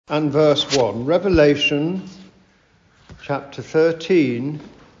and verse 1. Revelation chapter 13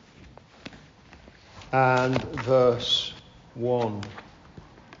 and verse 1.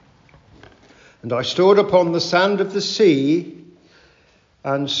 And I stood upon the sand of the sea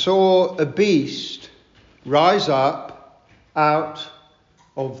and saw a beast rise up out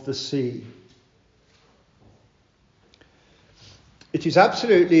of the sea. It is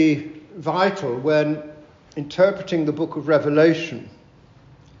absolutely vital when interpreting the book of Revelation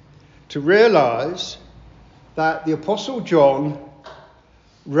to realize that the Apostle John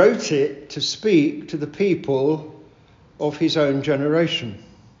wrote it to speak to the people of his own generation.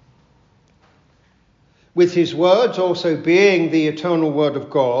 With his words also being the eternal word of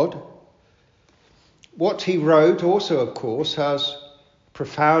God, what he wrote also, of course, has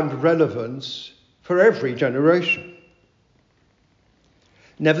profound relevance for every generation.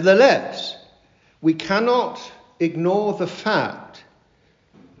 Nevertheless, we cannot ignore the fact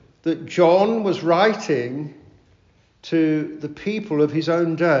that John was writing to the people of his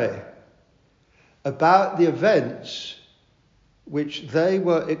own day about the events which they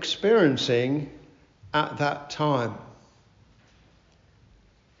were experiencing at that time.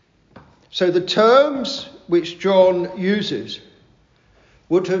 So the terms which John uses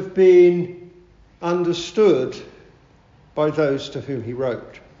would have been understood by those to whom he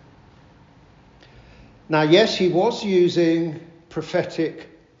wrote. Now, yes, he was using prophetic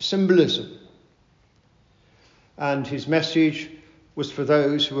symbolism, and his message was for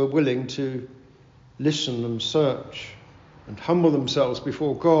those who were willing to listen and search and humble themselves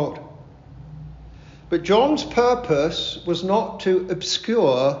before God. But John's purpose was not to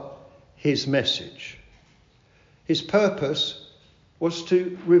obscure his message. His purpose was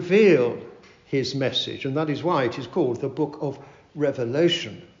to reveal his message, and that is why it is called the book of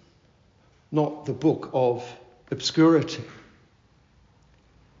Revelation, not the book of obscurity.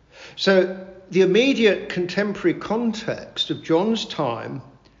 So the immediate contemporary context of John's time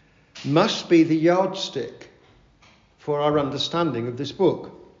must be the yardstick for our understanding of this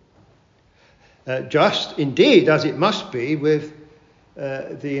book. Just indeed as it must be with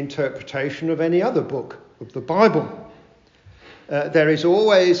the interpretation of any other book of the Bible. There is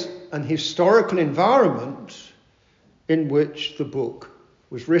always an historical environment in which the book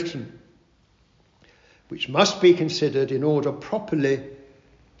was written, which must be considered in order properly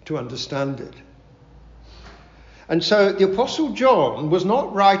to understand it. And so the Apostle John was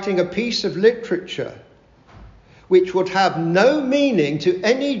not writing a piece of literature which would have no meaning to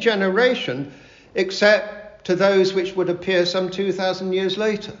any generation except to those which would appear some 2,000 years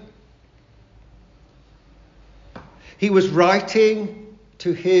later. He was writing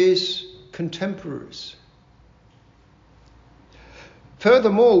to his contemporaries.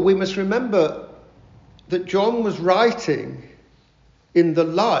 Furthermore, we must remember that John was writing in the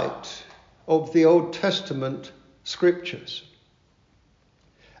light of the Old Testament scriptures,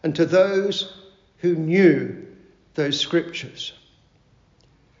 and to those who knew those scriptures.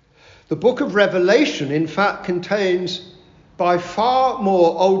 The book of Revelation, in fact, contains by far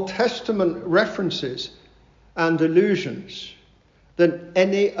more Old Testament references and allusions than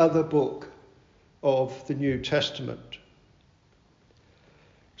any other book of the New Testament.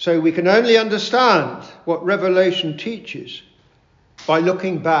 So we can only understand what Revelation teaches by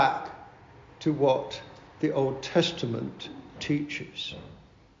looking back to what the Old Testament teaches.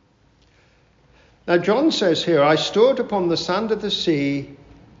 Now John says here, I stood upon the sand of the sea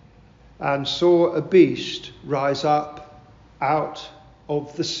and saw a beast rise up out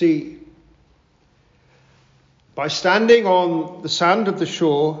of the sea. By standing on the sand of the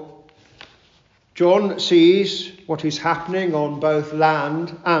shore, John sees what is happening on both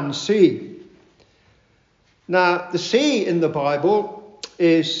land and sea. Now, the sea in the Bible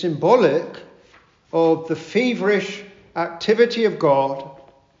is symbolic of the feverish activity of God,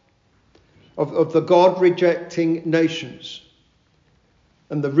 of the God-rejecting nations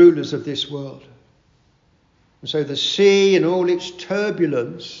and the rulers of this world. And so the sea in all its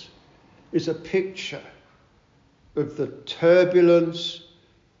turbulence is a picture of the turbulence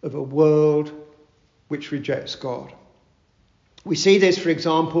of a world which rejects God. We see this, for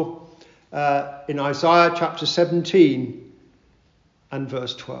example, in Isaiah chapter 17 and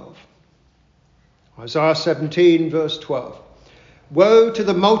verse 12. Isaiah 17 verse 12. Woe to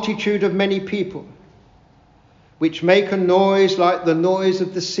the multitude of many people, which make a noise like the noise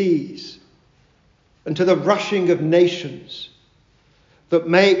of the seas, and to the rushing of nations, that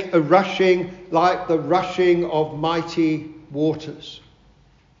make a rushing like the rushing of mighty waters.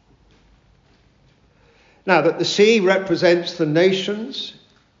 Now, that the sea represents the nations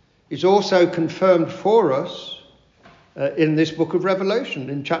is also confirmed for us in this book of Revelation,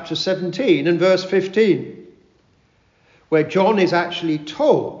 in chapter 17 and verse 15, where John is actually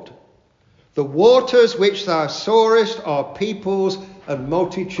told, "The waters which thou sawest are peoples and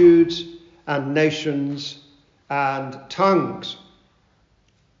multitudes and nations and tongues."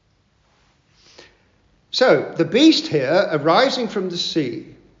 So the beast here, arising from the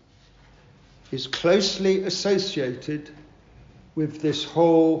sea, is closely associated with this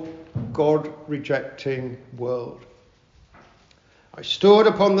whole God-rejecting world. "I stood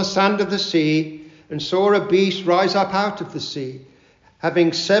upon the sand of the sea and saw a beast rise up out of the sea,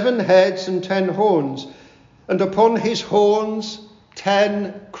 having 7 heads and 10 horns, and upon his horns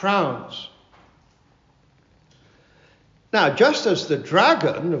 10 crowns." Now, just as the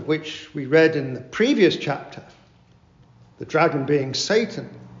dragon, of which we read in the previous chapter, the dragon being Satan,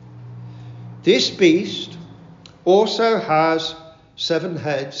 this beast also has 7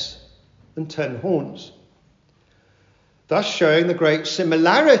 heads and 10 horns, thus showing the great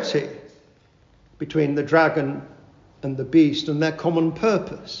similarity between the dragon and the beast and their common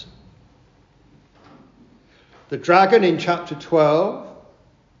purpose. The dragon in chapter 12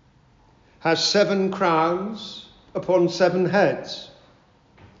 has 7 crowns upon 7 heads.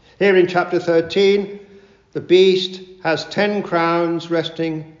 Here in chapter 13, the beast has 10 crowns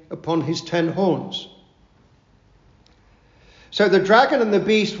resting upon his 10 horns. So the dragon and the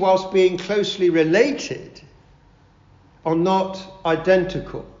beast, whilst being closely related, are not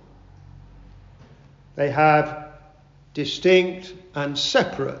identical. They have distinct and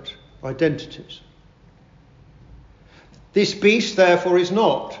separate identities. This beast, therefore, is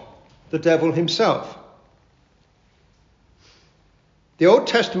not the devil himself. The Old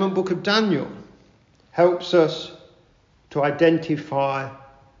Testament book of Daniel helps us to identify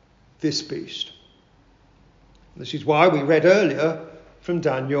this beast. This is why we read earlier from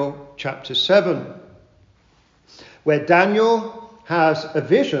Daniel chapter 7, where Daniel has a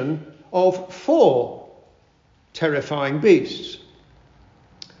vision of 4 terrifying beasts.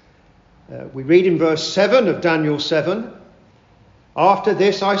 We read in verse 7 of Daniel 7, "After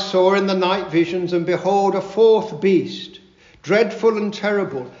this I saw in the night visions, and behold, a 4th beast, dreadful and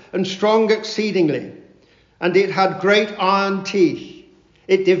terrible, and strong exceedingly. And it had great iron teeth.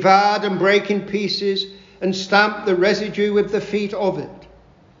 It devoured and brake in pieces, and stamped the residue with the feet of it.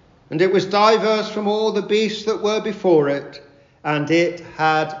 And it was diverse from all the beasts that were before it, and it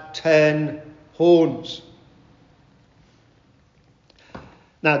had 10 horns."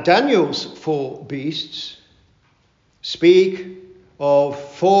 Now, Daniel's 4 beasts speak of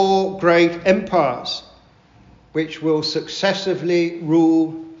 4 great empires which will successively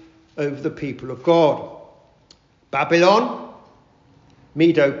rule over the people of God: Babylon,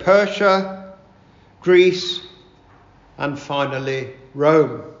 Medo-Persia, Greece, and finally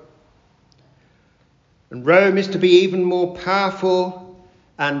Rome. And Rome is to be even more powerful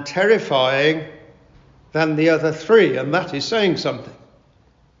and terrifying than the other 3, and that is saying something.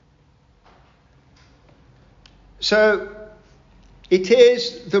 So it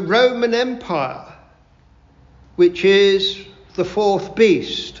is the Roman Empire which is the 4th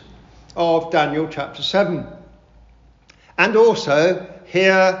beast of Daniel chapter 7. And also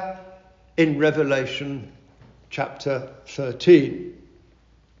here in Revelation chapter 13.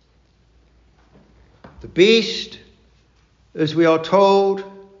 The beast, as we are told,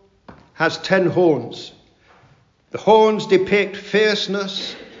 has 10 horns. The horns depict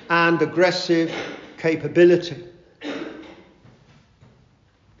fierceness and aggressive capability.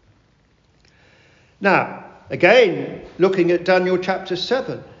 Now, again, looking at Daniel chapter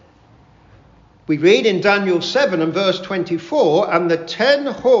 7, we read in Daniel 7 and verse 24, "And the 10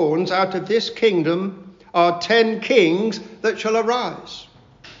 horns out of this kingdom are 10 kings that shall arise."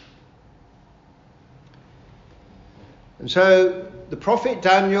 And so the prophet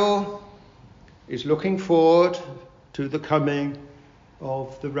Daniel is looking forward to the coming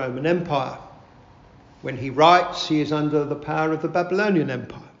of the Roman Empire. When he writes, he is under the power of the Babylonian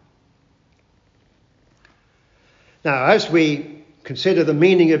Empire. Now, as we consider the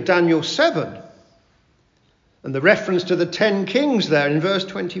meaning of Daniel 7 and the reference to the 10 kings there in verse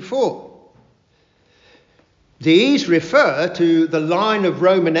 24, these refer to the line of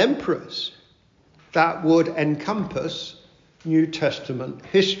Roman emperors that would encompass New Testament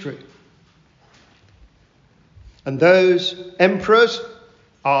history. And those emperors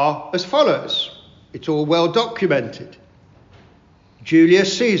are as follows. It's all well documented: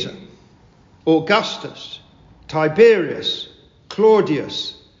 Julius Caesar, Augustus, Tiberius,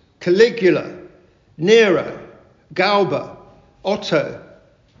 Claudius, Caligula, Nero, Galba, Otto,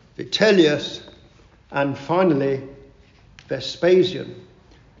 Vitellius, and finally Vespasian.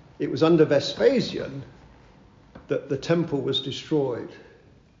 It was under Vespasian that the temple was destroyed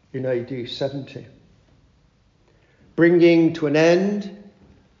in AD 70, bringing to an end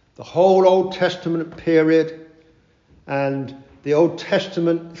the whole Old Testament period and the Old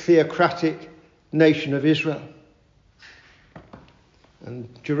Testament theocratic nation of Israel. And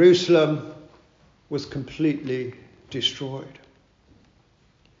Jerusalem was completely destroyed.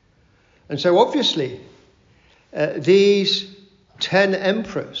 And so obviously, these 10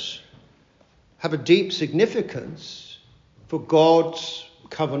 emperors have a deep significance for God's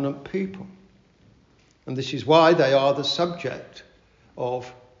covenant people. And this is why they are the subject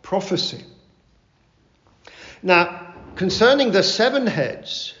of prophecy. Now, concerning the 7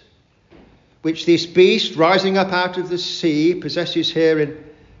 heads, which this beast rising up out of the sea possesses here in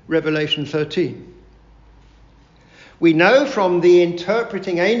Revelation 13, we know from the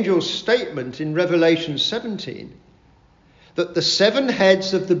interpreting angel's statement in Revelation 17 that the 7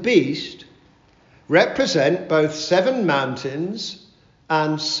 heads of the beast represent both 7 mountains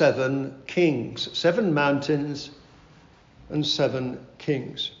and 7 kings. 7 mountains and 7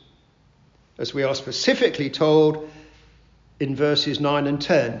 kings, as we are specifically told in verses 9 and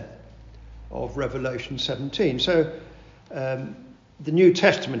 10 of Revelation 17. So the New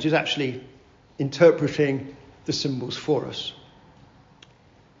Testament is actually interpreting the symbols for us.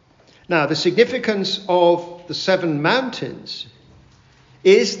 Now, the significance of the 7 mountains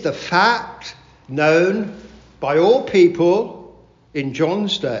is the fact known by all people in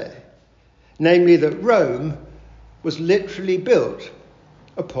John's day, namely that Rome was literally built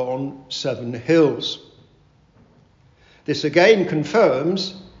upon 7 hills. This again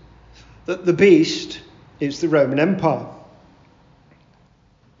confirms that the beast is the Roman Empire.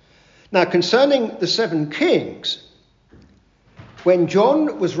 Now, concerning the 7 kings, when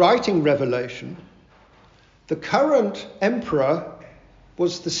John was writing Revelation, the current emperor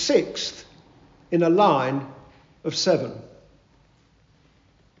was the 6th in a line of 7.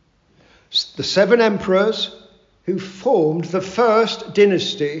 The 7 emperors who formed the first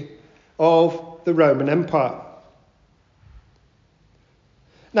dynasty of the Roman Empire.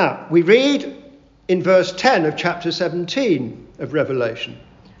 Now, we read in verse 10 of chapter 17 of Revelation.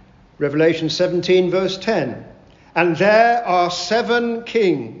 Revelation 17, verse 10. And there are 7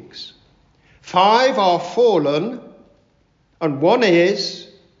 kings. 5 are fallen, and 1 is,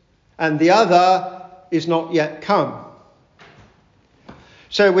 and the other is not yet come.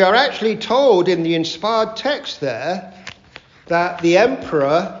 So we are actually told in the inspired text there that the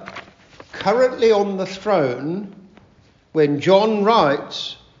emperor currently on the throne, when John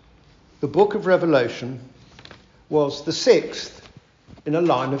writes the book of Revelation, was the 6th in a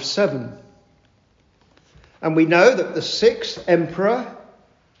line of 7. And we know that the 6th emperor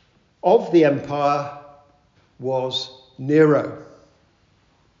of the empire was Nero.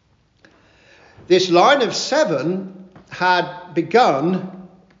 This line of 7 had begun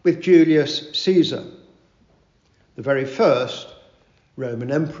with Julius Caesar, the very first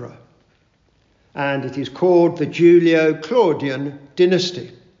Roman emperor. And it is called the Julio-Claudian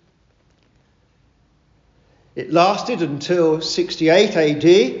dynasty. It lasted until 68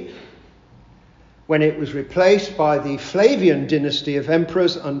 AD, when it was replaced by the Flavian dynasty of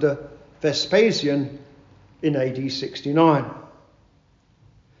emperors under Vespasian in AD 69.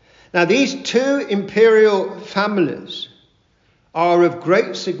 Now, these 2 imperial families are of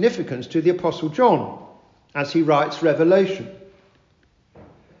great significance to the Apostle John as he writes Revelation,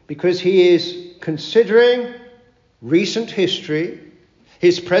 because he is considering recent history,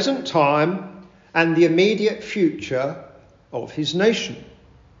 his present time, and the immediate future of his nation.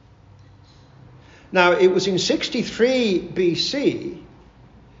 Now, it was in 63 BC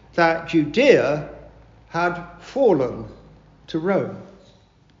that Judea had fallen to Rome.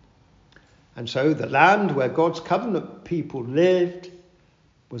 And so the land where God's covenant people lived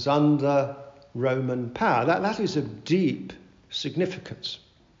was under Roman power. That is of deep significance.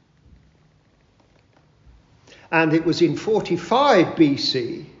 And it was in 45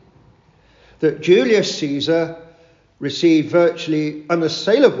 BC that Julius Caesar received virtually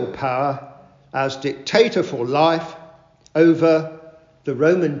unassailable power as dictator for life over the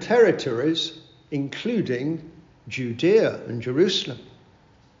Roman territories, including Judea and Jerusalem.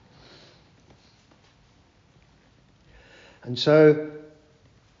 And so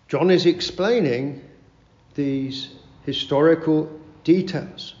John is explaining these historical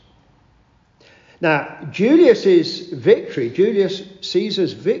details. Now, Julius Caesar's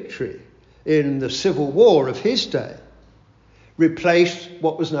victory in the civil war of his day replaced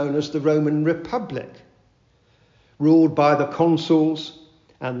what was known as the Roman Republic, ruled by the consuls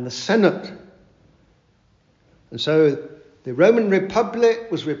and the Senate. And so the Roman Republic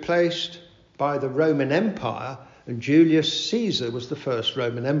was replaced by the Roman Empire, And Julius Caesar was the first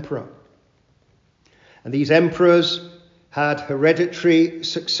Roman emperor. And these emperors had hereditary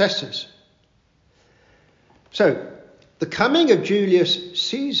successors. So, the coming of Julius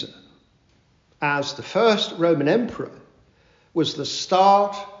Caesar as the first Roman emperor was the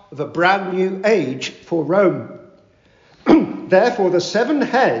start of a brand new age for Rome. Therefore, the 7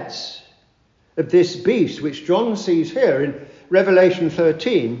 heads of this beast, which John sees here in Revelation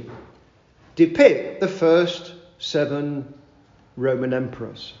 13, depict the first 7 Roman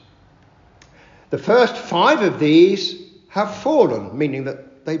emperors. The first 5 of these have fallen, meaning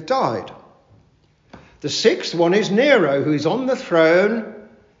that they've died. The 6th one is Nero, who is on the throne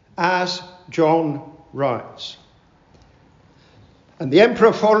as John writes. And the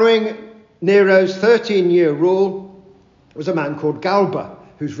emperor following Nero's 13-year rule was a man called Galba,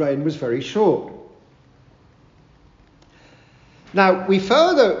 whose reign was very short. Now, we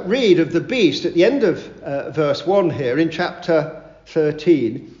further read of the beast at the end of verse 1 here in chapter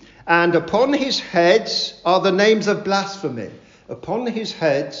 13. And upon his heads are the names of blasphemy. Upon his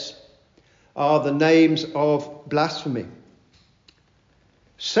heads are the names of blasphemy.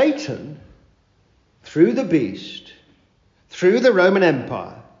 Satan, through the beast, through the Roman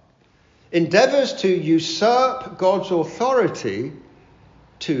Empire, endeavours to usurp God's authority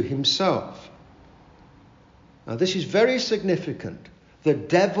to himself. Now, this is very significant. The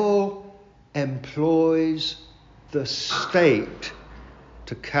devil employs the state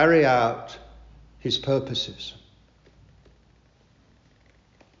to carry out his purposes.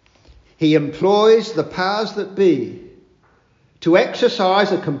 He employs the powers that be to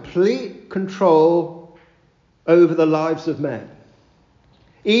exercise a complete control over the lives of men,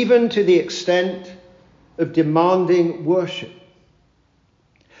 even to the extent of demanding worship.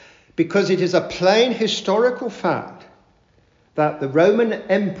 Because it is a plain historical fact that the Roman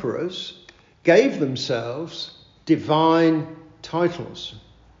emperors gave themselves divine titles.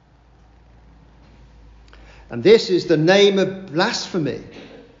 And this is the name of blasphemy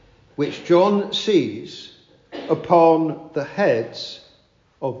which John sees upon the heads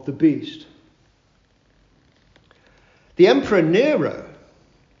of the beast. The Emperor Nero,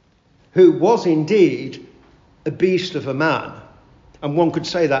 who was indeed a beast of a man, and one could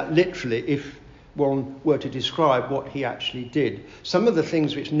say that literally if one were to describe what he actually did. Some of the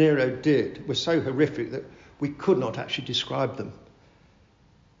things which Nero did were so horrific that we could not actually describe them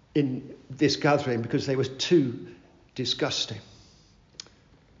in this gathering because they were too disgusting.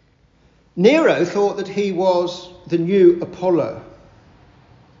 Nero thought that he was the new Apollo,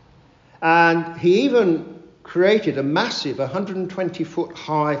 and he even created a massive 120-foot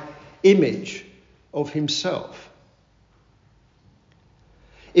high image of himself.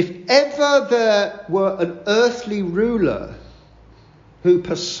 If ever there were an earthly ruler who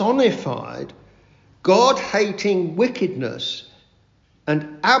personified God-hating wickedness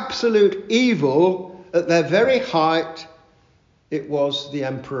and absolute evil at their very height, it was the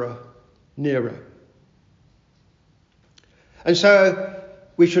Emperor Nero. And so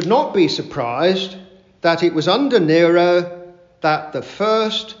we should not be surprised that it was under Nero that the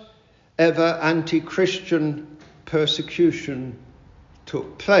first ever anti-Christian persecution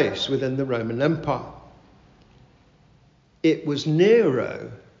took place within the Roman Empire. It was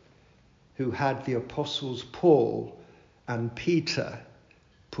Nero who had the apostles Paul and Peter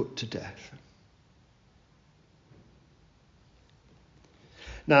put to death.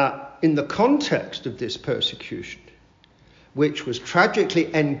 Now, in the context of this persecution, which was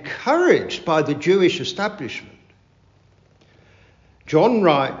tragically encouraged by the Jewish establishment, John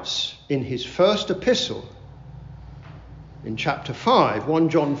writes in his first epistle, in chapter 5, 1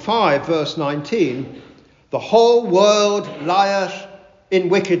 John 5, verse 19, the whole world lieth in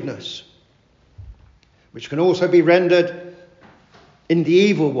wickedness, which can also be rendered in the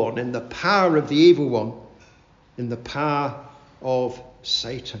evil one, in the power of the evil one, in the power of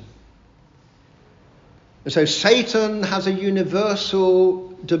Satan. And so Satan has a universal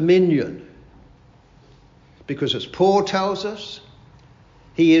dominion, because as Paul tells us,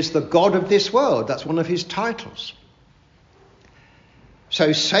 he is the God of this world. That's one of his titles.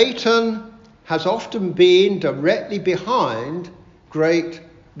 So Satan has often been directly behind great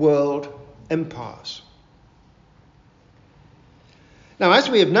world empires. Now, as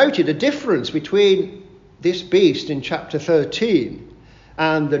we have noted, a difference between this beast in chapter 13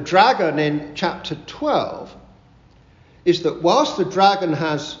 and the dragon in chapter 12 is that whilst the dragon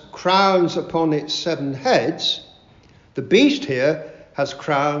has crowns upon its 7 heads, the beast here has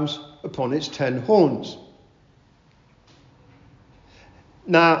crowns upon its 10 horns.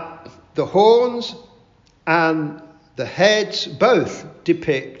 Now, the horns and the heads both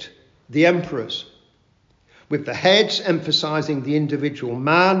depict the emperors. with the heads emphasizing the individual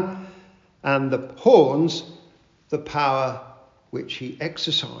man and the horns, the power which he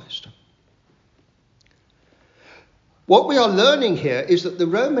exercised. What we are learning here is that the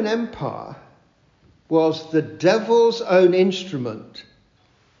Roman Empire was the devil's own instrument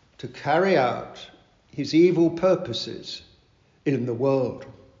to carry out his evil purposes in the world.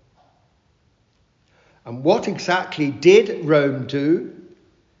 And what exactly did Rome do?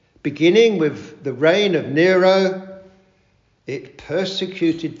 Beginning with the reign of Nero, it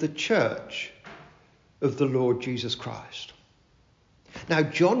persecuted the church of the Lord Jesus Christ. Now,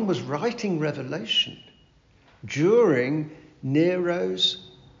 John was writing Revelation during Nero's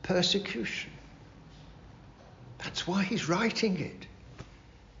persecution. That's why he's writing it.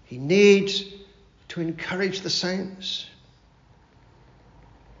 He needs to encourage the saints.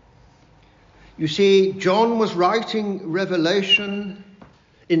 You see, John was writing Revelation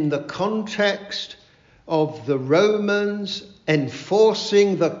in the context of the Romans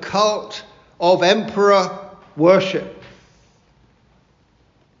enforcing the cult of emperor worship.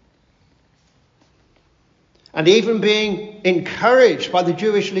 And even being encouraged by the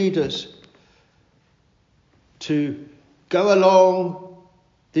Jewish leaders to go along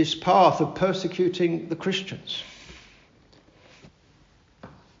this path of persecuting the Christians.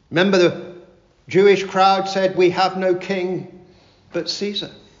 Remember, the Jewish crowd said, "We have no king but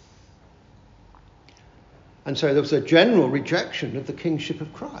Caesar." And so there was a general rejection of the kingship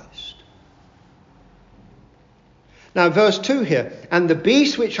of Christ. Now, verse 2 here, "And the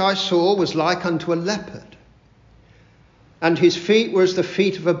beast which I saw was like unto a leopard, and his feet were as the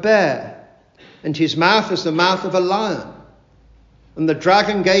feet of a bear, and his mouth as the mouth of a lion. And the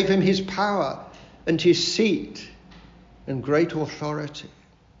dragon gave him his power and his seat and great authority."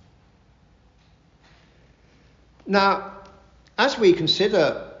 Now, as we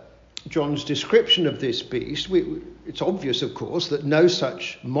consider John's description of this beast, it's obvious, of course, that no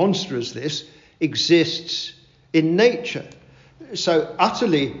such monster as this exists in nature. So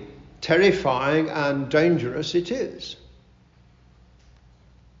utterly terrifying and dangerous it is.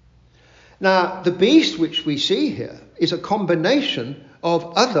 Now, the beast which we see here is a combination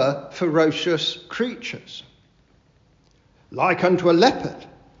of other ferocious creatures. Like unto a leopard,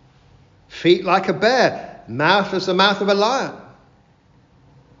 feet like a bear, mouth as the mouth of a lion.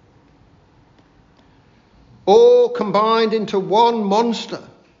 All combined into one monster,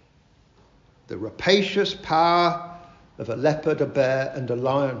 the rapacious power of a leopard, a bear, and a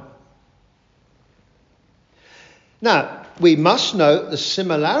lion. Now, we must note the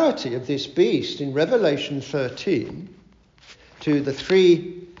similarity of this beast in Revelation 13 to the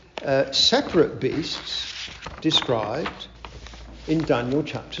three separate beasts described in Daniel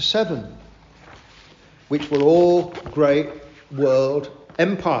chapter 7, which were all great world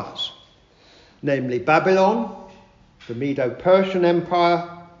empires, namely Babylon, the Medo-Persian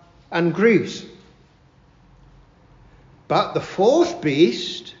Empire, and Greece. But the fourth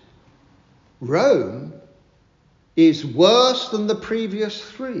beast, Rome, is worse than the previous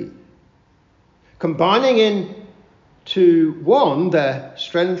three, combining into one their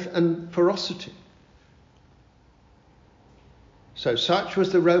strength and ferocity. So such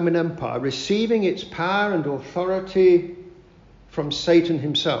was the Roman Empire, receiving its power and authority from Satan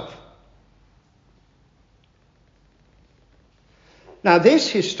himself. Now, this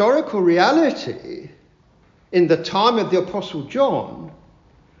historical reality in the time of the Apostle John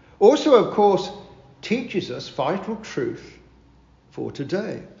also, of course, teaches us vital truth for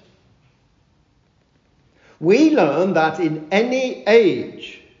today. We learn that in any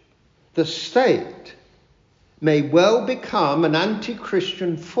age, the state may well become an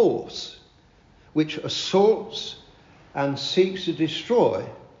anti-Christian force which assaults and seeks to destroy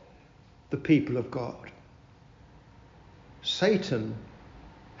the people of God. Satan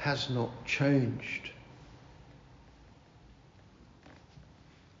has not changed.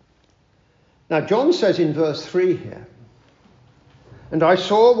 Now, John says in verse 3 here, "And I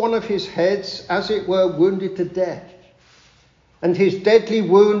saw one of his heads, as it were, wounded to death, and his deadly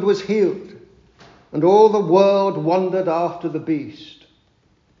wound was healed, and all the world wondered after the beast."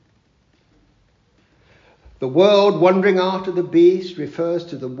 The world wondering after the beast refers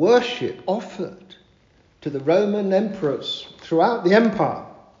to the worship offered to the Roman emperors throughout the empire,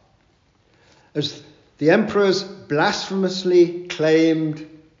 as the emperors blasphemously claimed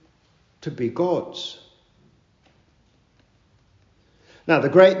to be gods. Now, the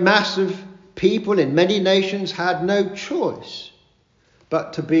great mass of people in many nations had no choice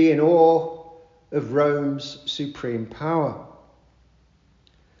but to be in awe of Rome's supreme power.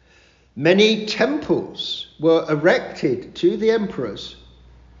 Many temples were erected to the emperors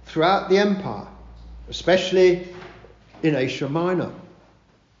throughout the empire, especially in Asia Minor,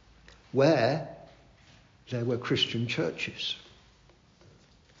 where there were Christian churches.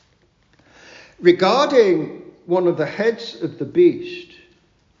 Regarding one of the heads of the beast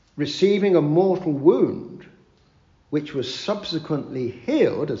receiving a mortal wound, which was subsequently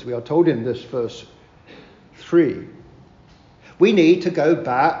healed, as we are told in this verse 3, we need to go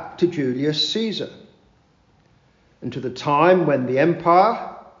back to Julius Caesar and to the time when the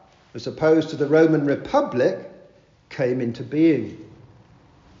empire, as opposed to the Roman Republic, came into being.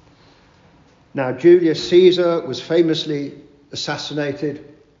 Now, Julius Caesar was famously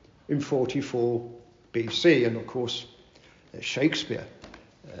assassinated in 44 BC, and of course Shakespeare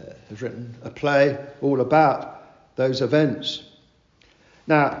has written a play all about those events.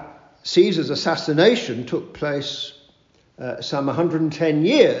 Now, Caesar's assassination took place some 110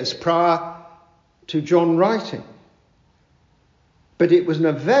 years prior to John writing. But it was an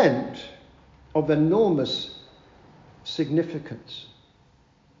event of enormous significance,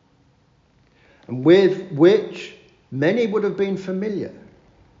 and with which many would have been familiar,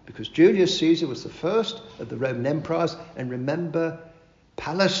 because Julius Caesar was the first of the Roman emperors, and remember,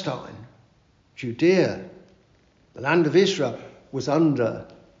 Palestine, Judea, the land of Israel, was under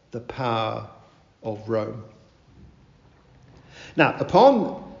the power of Rome. Now,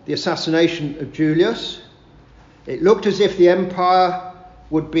 upon the assassination of Julius, it looked as if the empire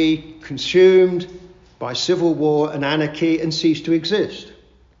would be consumed by civil war and anarchy and cease to exist.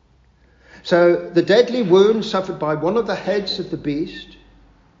 So the deadly wound suffered by one of the heads of the beast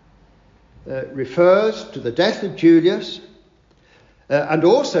refers to the death of Julius and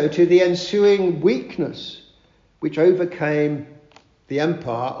also to the ensuing weakness which overcame the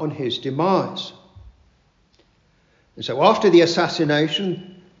empire on his demise. And so after the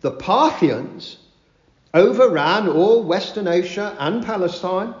assassination, the Parthians overran all Western Asia and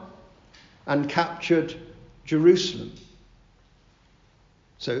Palestine and captured Jerusalem.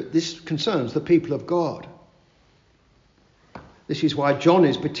 So this concerns the people of God. This is why John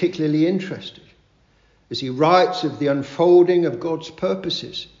is particularly interested, as he writes of the unfolding of God's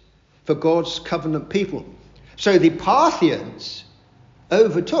purposes for God's covenant people. So the Parthians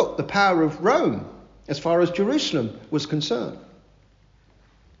overtook the power of Rome as far as Jerusalem was concerned.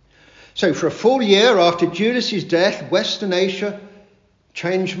 So for a full year after Julius' death, Western Asia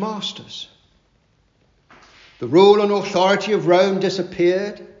changed masters. The rule and authority of Rome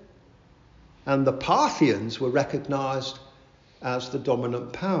disappeared, and the Parthians were recognized as the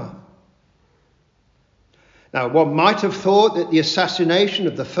dominant power. Now, one might have thought that the assassination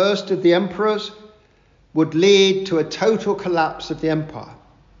of the first of the emperors would lead to a total collapse of the empire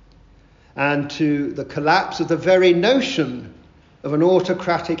and to the collapse of the very notion of an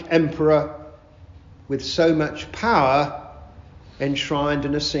autocratic emperor with so much power enshrined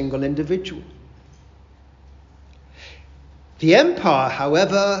in a single individual. The empire,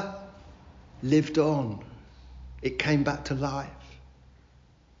 however, lived on. It came back to life.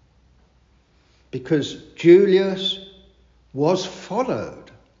 Because Julius was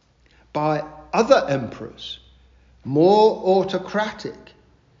followed by other emperors more autocratic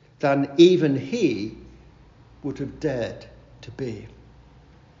than even he would have dared to be.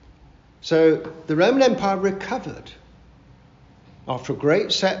 So the Roman Empire recovered. After a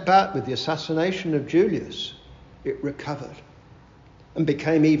great setback with the assassination of Julius, it recovered and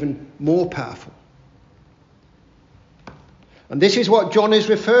became even more powerful. And this is what John is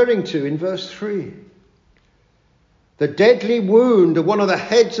referring to in verse 3. The deadly wound of one of the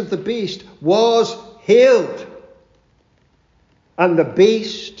heads of the beast was healed, and the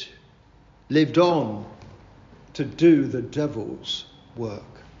beast lived on to do the devil's work.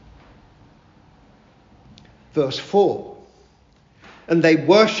 Verse 4. And they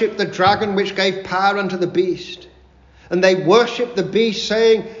worshipped the dragon which gave power unto the beast. And they worshipped the beast,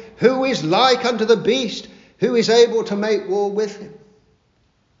 saying, Who is like unto the beast? Who is able to make war with him?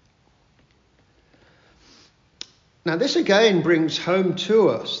 Now this again brings home to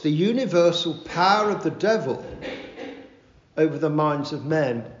us the universal power of the devil over the minds of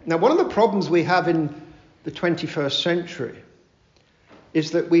men. Now one of the problems we have in the 21st century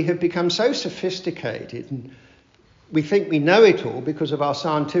is that we have become so sophisticated and we think we know it all because of our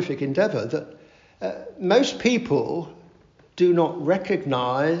scientific endeavour that most people do not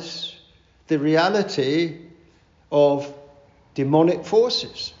recognise the reality of demonic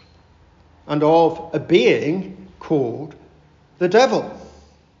forces and of a being called the devil.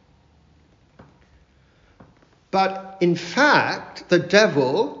 But in fact, the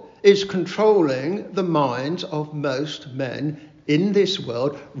devil is controlling the minds of most men in this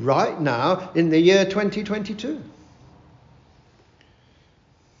world right now in the year 2022.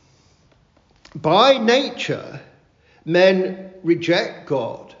 By nature, men reject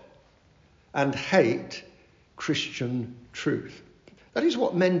God and hate Christian truth. That is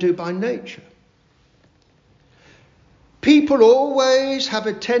what men do by nature. People always have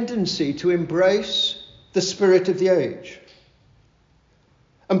a tendency to embrace the spirit of the age.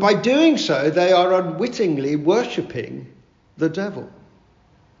 And by doing so, they are unwittingly worshipping the devil,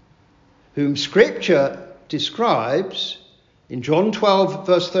 whom Scripture describes in John 12,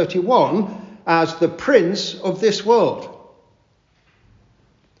 verse 31, as the prince of this world.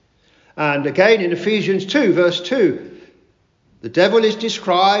 And again in Ephesians 2, verse 2, the devil is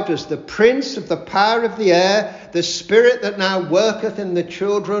described as the prince of the power of the air, the spirit that now worketh in the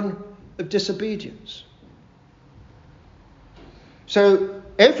children of disobedience. So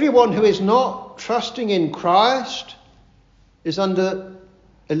everyone who is not trusting in Christ is under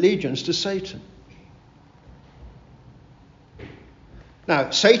allegiance to Satan. Now,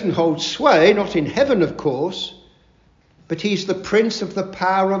 Satan holds sway, not in heaven, of course, but he's the prince of the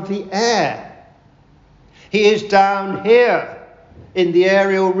power of the air. He is down here in the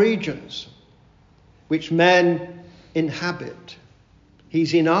aerial regions, which men inhabit.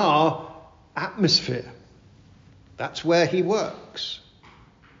 He's in our atmosphere. That's where he works.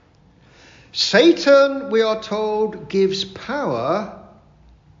 Satan, we are told, gives power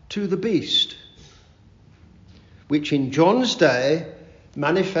to the beast, which in John's day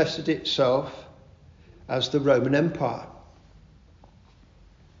manifested itself as the Roman Empire.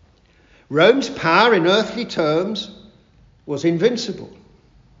 Rome's power in earthly terms was invincible.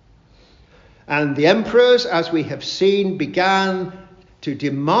 And the emperors, as we have seen, began to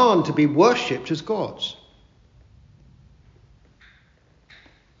demand to be worshipped as gods.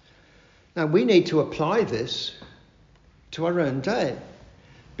 Now we need to apply this to our own day,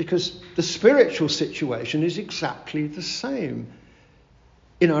 because the spiritual situation is exactly the same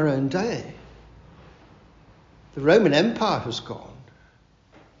in our own day. The Roman Empire has gone,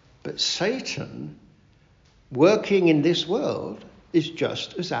 but Satan, working in this world, is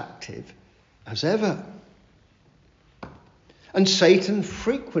just as active as ever. And Satan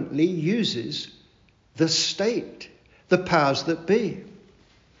frequently uses the state, the powers that be.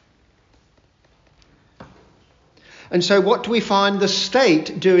 And so what do we find the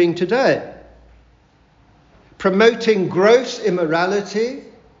state doing today? Promoting gross immorality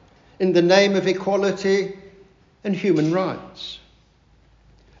in the name of equality and human rights.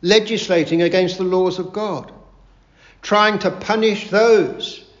 Legislating against the laws of God. Trying to punish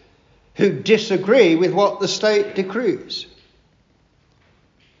those who disagree with what the state decrees.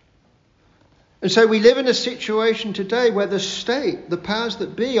 And so we live in a situation today where the state, the powers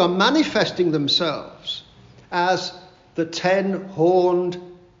that be, are manifesting themselves as the 10-horned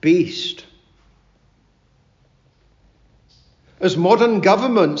beast. As modern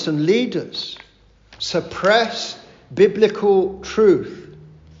governments and leaders suppress biblical truth,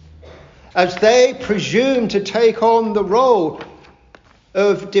 as they presume to take on the role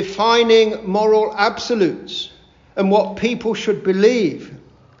of defining moral absolutes and what people should believe,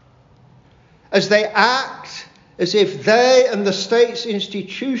 as they act as if they and the state's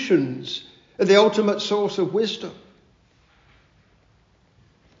institutions are the ultimate source of wisdom,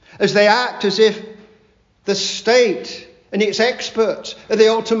 as they act as if the state and its experts are the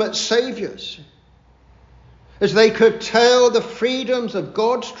ultimate saviours, as they curtail the freedoms of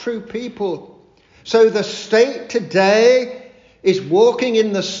God's true people. So the state today is walking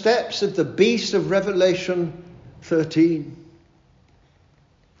in the steps of the beast of Revelation 13.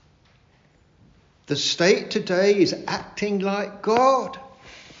 The state today is acting like God.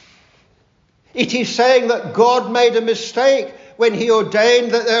 It is saying that God made a mistake when he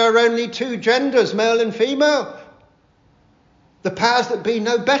ordained that there are only two genders, male and female. The powers that be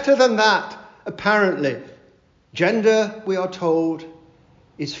know better than that, apparently. Gender, we are told,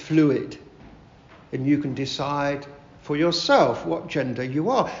 is fluid, and you can decide for yourself what gender you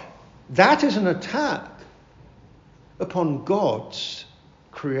are. That is an attack upon God's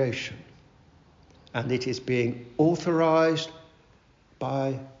creation, and it is being authorized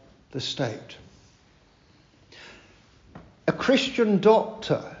by the state. A Christian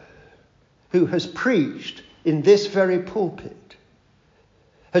doctor who has preached in this very pulpit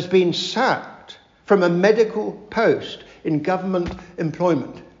has been sacked from a medical post in government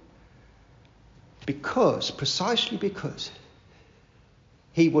employment precisely because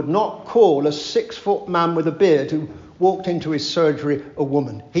he would not call a 6-foot man with a beard who walked into his surgery a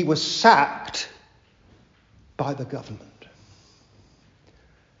woman. He was sacked by the government.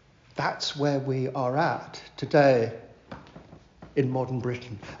 That's where we are at today in modern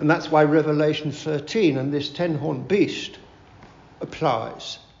Britain. And that's why Revelation 13 and this 10-horned beast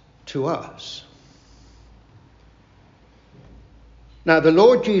applies to us. Now, the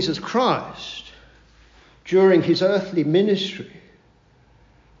Lord Jesus Christ, during his earthly ministry,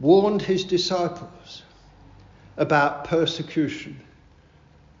 warned his disciples about persecution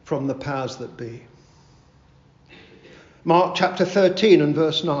from the powers that be. Mark chapter 13 and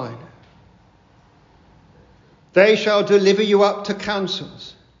verse 9. They shall deliver you up to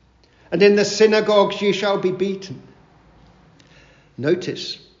councils, and in the synagogues ye shall be beaten.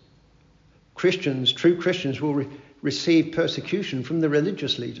 Notice, Christians, true Christians, will receive persecution from the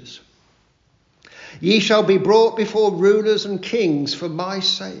religious leaders. Ye shall be brought before rulers and kings for my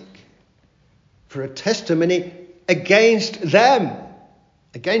sake, for a testimony against them,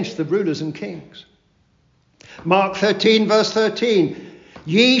 against the rulers and kings. Mark 13 verse 13.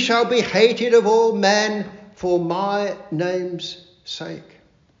 Ye shall be hated of all men for my name's sake.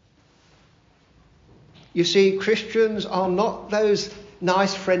 You see, Christians are not those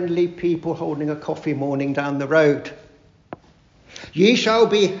nice, friendly people holding a coffee morning down the road. Ye shall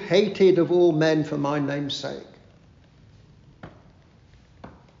be hated of all men for my name's sake.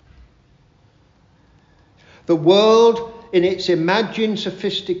 The world, in its imagined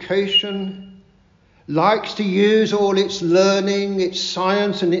sophistication, likes to use all its learning, its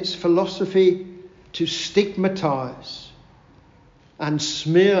science and its philosophy to stigmatize and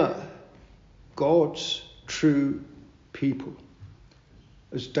smear God's true people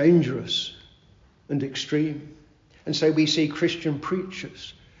as dangerous and extreme. And so we see Christian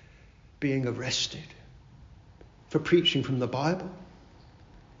preachers being arrested for preaching from the Bible.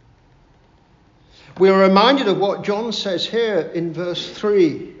 We are reminded of what John says here in verse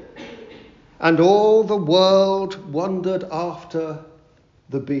 3. And all the world wondered after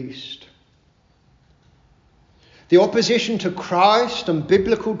the beast. The opposition to Christ and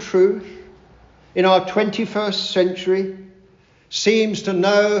biblical truth in our 21st century seems to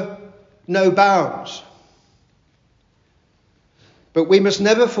know no bounds. But we must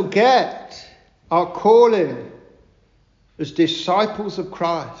never forget our calling as disciples of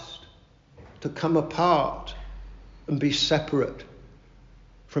Christ to come apart and be separate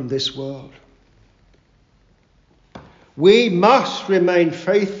from this world. We must remain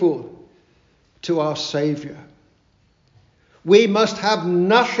faithful to our Saviour. We must have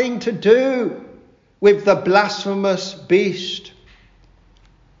nothing to do with the blasphemous beast,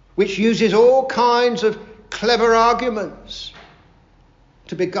 which uses all kinds of clever arguments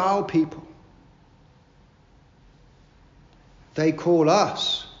to beguile people. They call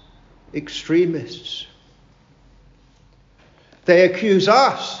us extremists. They accuse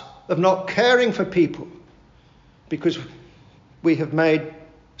us of not caring for people because we have made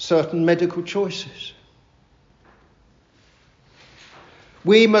certain medical choices.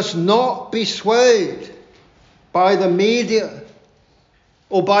 We must not be swayed by the media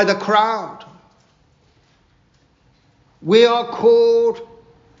or by the crowd. We are called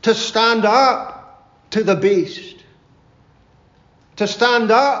to stand up to the beast, to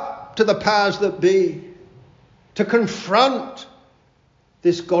stand up to the powers that be, to confront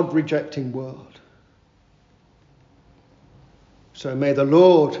this God-rejecting world. So may the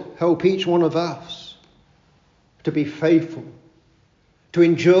Lord help each one of us to be faithful, to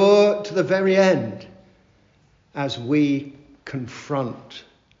endure to the very end as we confront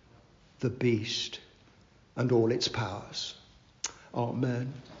the beast and all its powers.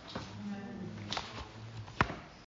 Amen.